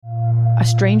a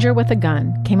stranger with a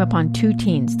gun came upon two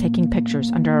teens taking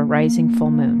pictures under a rising full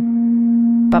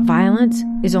moon. But violence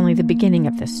is only the beginning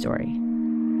of this story.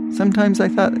 Sometimes I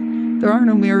thought, there are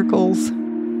no miracles.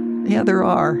 Yeah, there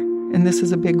are, and this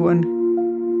is a big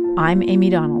one. I'm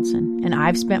Amy Donaldson, and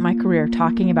I've spent my career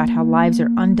talking about how lives are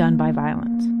undone by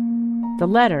violence. The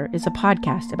Letter is a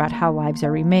podcast about how lives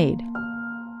are remade.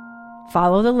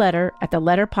 Follow The Letter at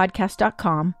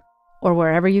theletterpodcast.com or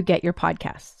wherever you get your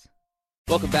podcasts.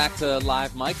 Welcome back to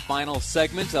Live Mike, final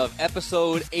segment of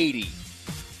episode 80.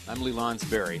 I'm Lee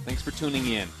Lonsberry. Thanks for tuning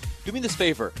in. Do me this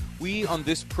favor. We on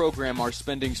this program are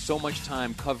spending so much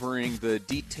time covering the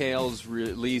details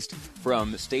released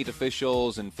from state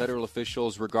officials and federal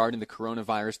officials regarding the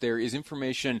coronavirus. There is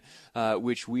information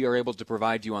which we are able to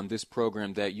provide you on this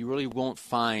program that you really won't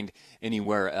find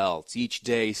anywhere else. Each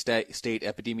day, state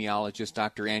epidemiologist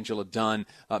Dr. Angela Dunn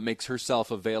makes herself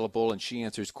available, and she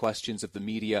answers questions of the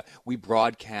media. We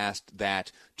broadcast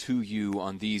that to you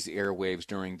on these airwaves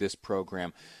during this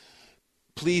program.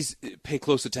 Please pay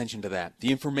close attention to that.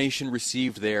 The information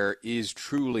received there is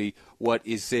truly what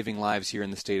is saving lives here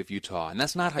in the state of Utah, and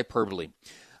that's not hyperbole.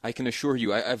 I can assure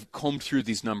you, I've combed through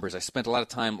these numbers. I spent a lot of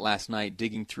time last night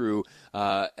digging through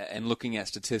and looking at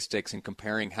statistics and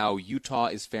comparing how Utah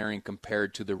is faring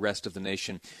compared to the rest of the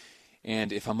nation.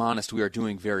 And if I'm honest, we are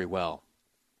doing very well.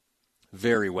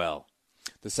 Very well.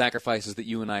 The sacrifices that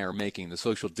you and I are making, the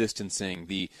social distancing,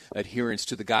 the adherence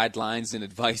to the guidelines and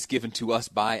advice given to us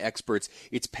by experts,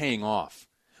 it's paying off.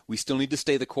 We still need to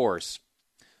stay the course.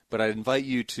 But I'd invite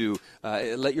you to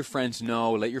let your friends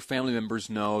know, let your family members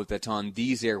know that on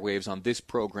these airwaves, on this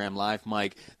program, Live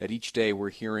Mike, that each day we're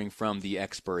hearing from the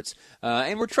experts.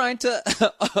 And we're trying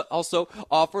to also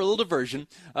offer a little diversion.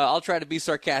 I'll try to be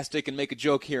sarcastic and make a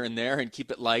joke here and there and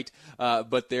keep it light.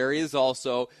 But there is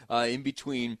also, in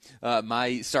between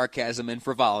my sarcasm and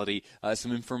frivolity,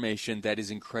 some information that is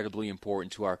incredibly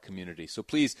important to our community. So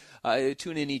please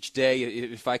tune in each day.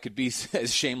 If I could be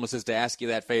as shameless as to ask you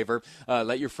that favor,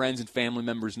 let your friends and family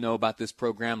members know about this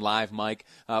program, Live Mike.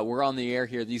 We're on the air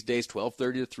here these days,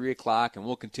 12:30 to 3 o'clock, and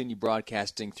we'll continue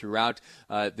broadcasting throughout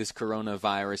this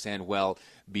coronavirus and well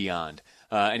beyond.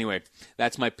 Anyway,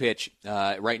 that's my pitch.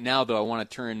 Right now, though, I want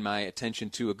to turn my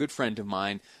attention to a good friend of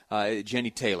mine,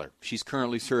 Jennie Taylor. She's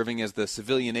currently serving as the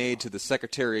civilian aide to the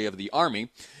Secretary of the Army.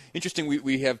 Interesting,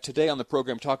 we have today on the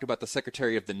program talked about the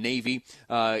Secretary of the Navy.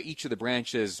 Each of the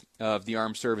branches of the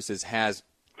armed services has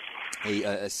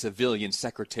a civilian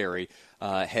secretary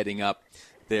heading up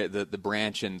the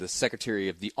branch, and the Secretary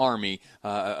of the Army,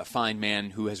 a fine man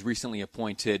who has recently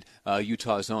appointed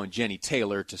Utah's own Jennie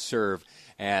Taylor to serve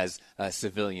as a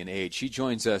civilian aide. She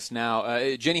joins us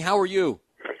now. Jennie, how are you?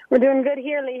 We're doing good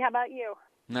here, Lee. How about you?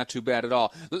 Not too bad at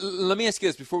all. Let me ask you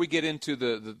this before we get into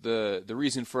the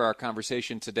reason for our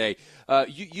conversation today.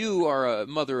 You are a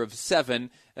mother of 7.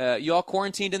 You all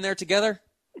quarantined in there together?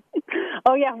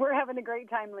 Oh, yeah, we're having a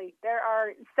great time, Lee. There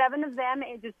are 7 of them,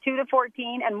 ages 2 to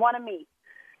 14, and 1 of me.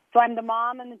 So I'm the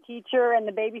mom and the teacher and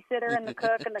the babysitter and the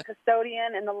cook and the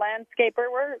custodian and the landscaper.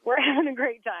 We're having a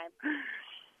great time.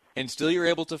 And still you're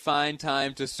able to find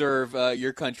time to serve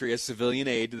your country as civilian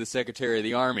aide to the Secretary of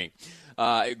the Army.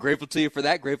 Grateful to you for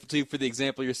that. Grateful to you for the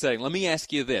example you're setting. Let me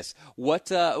ask you this. What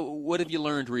have you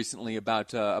learned recently about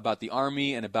the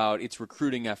Army and about its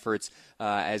recruiting efforts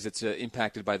as it's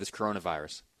impacted by this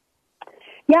coronavirus?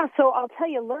 Yeah, so I'll tell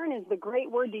you, learn is the great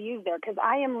word to use there, because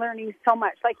I am learning so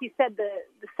much. Like you said, the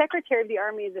Secretary of the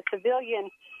Army is a civilian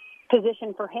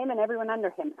position for him and everyone under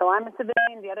him. So I'm a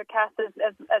civilian. The other cast,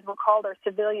 as we're called, are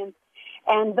civilians.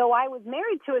 And though I was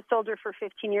married to a soldier for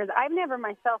 15 years, I've never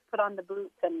myself put on the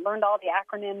boots and learned all the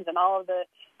acronyms and all of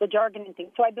the jargon and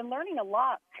things. So I've been learning a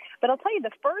lot. But I'll tell you,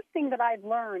 the first thing that I've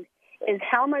learned is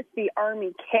how much the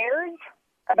Army cares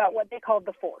about what they call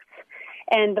the force.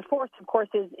 And the force, of course,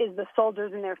 is the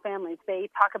soldiers and their families. They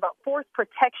talk about force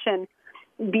protection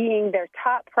being their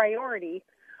top priority,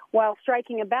 while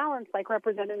striking a balance, like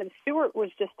Representative Stewart was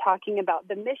just talking about,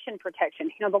 the mission protection.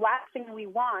 You know, the last thing we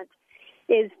want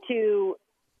is to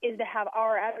have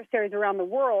our adversaries around the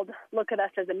world look at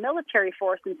us as a military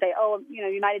force and say, oh, you know,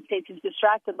 the United States is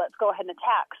distracted, let's go ahead and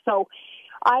attack. So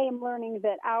I am learning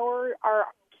that our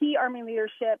key Army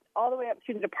leadership, all the way up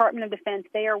to the Department of Defense,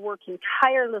 they are working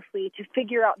tirelessly to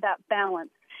figure out that balance,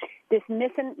 this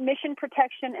mission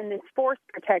protection and this force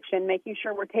protection, making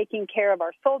sure we're taking care of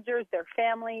our soldiers, their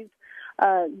families,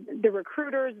 the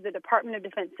recruiters, the Department of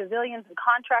Defense civilians and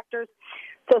contractors.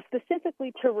 So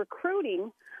specifically to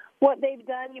recruiting, what they've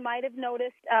done, you might have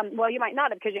noticed, well, you might not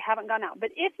have because you haven't gone out,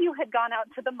 but if you had gone out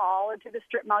to the mall or to the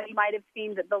strip mall, you might have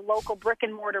seen that the local brick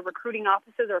and mortar recruiting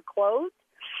offices are closed.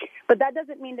 But that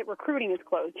doesn't mean that recruiting is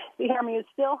closed. The Army is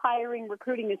still hiring.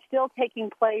 Recruiting is still taking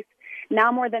place.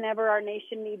 Now more than ever, our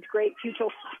nation needs great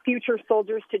future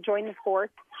soldiers to join the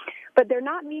force. But they're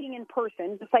not meeting in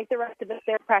person, just like the rest of us.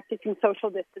 They're practicing social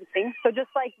distancing. So just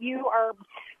like you are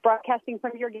broadcasting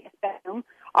from your guest bedroom,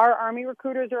 our Army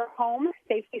recruiters are at home,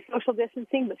 safely social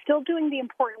distancing, but still doing the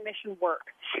important mission work.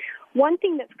 One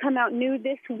thing that's come out new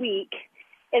this week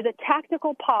is a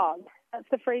tactical pause. That's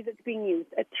the phrase that's being used.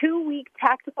 A 2-week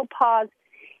tactical pause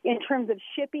in terms of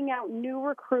shipping out new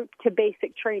recruits to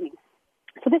basic training.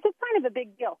 So this is kind of a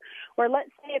big deal, where let's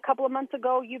say a couple of months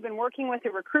ago you've been working with a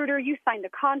recruiter, you signed a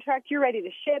contract, you're ready to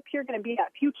ship, you're going to be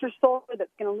that future soldier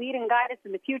that's going to lead and guide us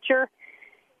in the future,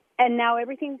 and now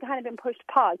everything's kind of been pushed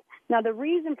pause. Now the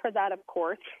reason for that, of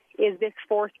course, is this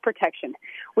force protection.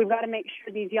 We've got to make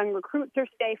sure these young recruits are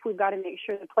safe. We've got to make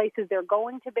sure the places they're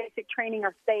going to basic training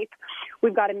are safe.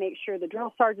 We've got to make sure the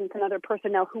drill sergeants and other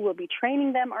personnel who will be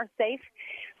training them are safe.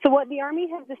 So what the Army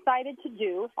has decided to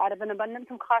do, out of an abundance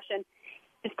of caution,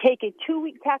 is take a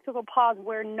 2-week tactical pause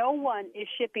where no one is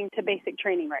shipping to basic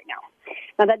training right now.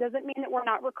 Now, that doesn't mean that we're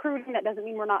not recruiting. That doesn't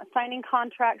mean we're not signing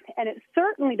contracts. And it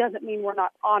certainly doesn't mean we're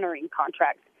not honoring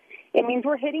contracts. It means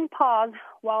we're hitting pause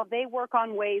while they work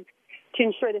on ways to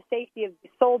ensure the safety of the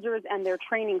soldiers and their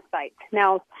training sites.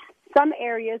 Now, some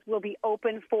areas will be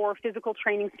open for physical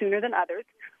training sooner than others.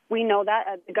 We know that.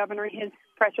 The governor in his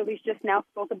press release just now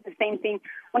spoke of the same thing.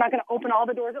 We're not going to open all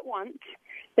the doors at once.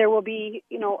 There will be,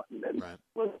 Right.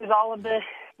 There's all of the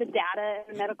data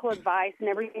and medical advice and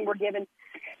everything we're given.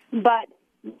 But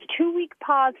 2-week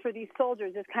pause for these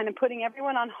soldiers is kind of putting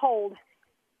everyone on hold.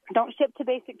 Don't ship to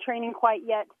basic training quite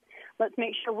yet. Let's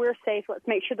make sure we're safe. Let's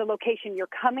make sure the location you're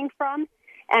coming from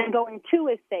and going to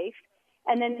is safe.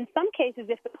 And then in some cases,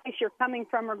 if the place you're coming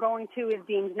from or going to is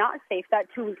deemed not safe, that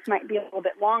 2 weeks might be a little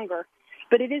bit longer.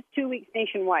 But it is 2 weeks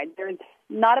nationwide. There's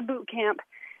not a boot camp.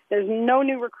 There's no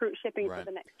new recruit shipping for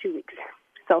the next 2 weeks.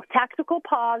 So tactical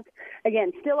pause.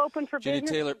 Again, still open for Jennie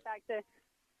business. Taylor. In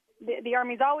fact, the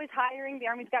Army's always hiring. The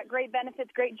Army's got great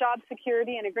benefits, great job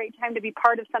security, and a great time to be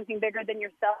part of something bigger than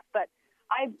yourself. But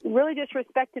I really just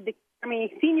respected the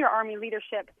senior Army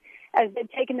leadership as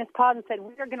they've taken this pause and said,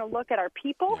 we are going to look at our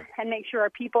people and make sure our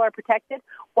people are protected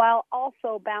while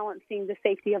also balancing the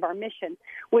safety of our mission,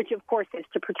 which, of course, is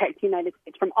to protect the United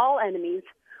States from all enemies,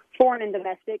 foreign and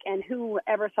domestic, and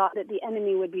whoever thought that the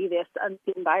enemy would be this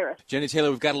unseen virus. Jennie Taylor,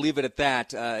 we've got to leave it at that.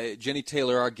 Jennie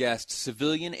Taylor, our guest,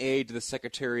 civilian aide to the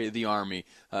Secretary of the Army,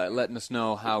 letting us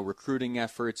know how recruiting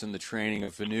efforts and the training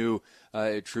of the new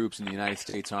troops in the United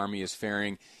States Army is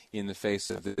faring in the face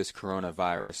of this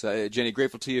coronavirus. Jennie,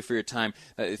 grateful to you for your time.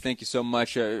 Thank you so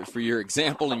much for your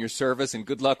example and your service, and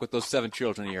good luck with those 7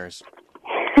 children of yours.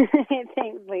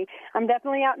 Thanks, Lee. I'm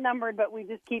definitely outnumbered, but we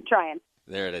just keep trying.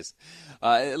 There it is.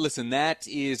 Listen, that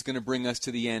is going to bring us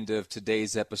to the end of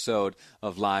today's episode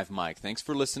of Live Mike. Thanks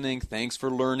for listening. Thanks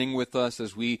for learning with us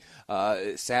as we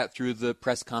sat through the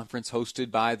press conference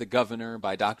hosted by the governor,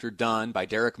 by Dr. Dunn, by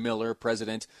Derek Miller,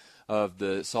 president of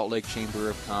the Salt Lake Chamber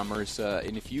of Commerce.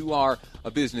 And if you are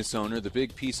a business owner, the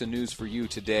big piece of news for you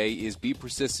today is be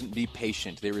persistent, be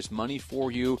patient. There is money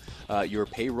for you. Your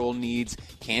payroll needs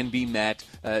can be met.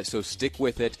 So stick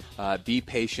with it. Be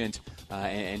patient.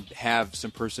 And have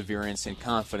some perseverance and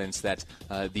confidence that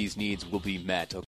these needs will be met.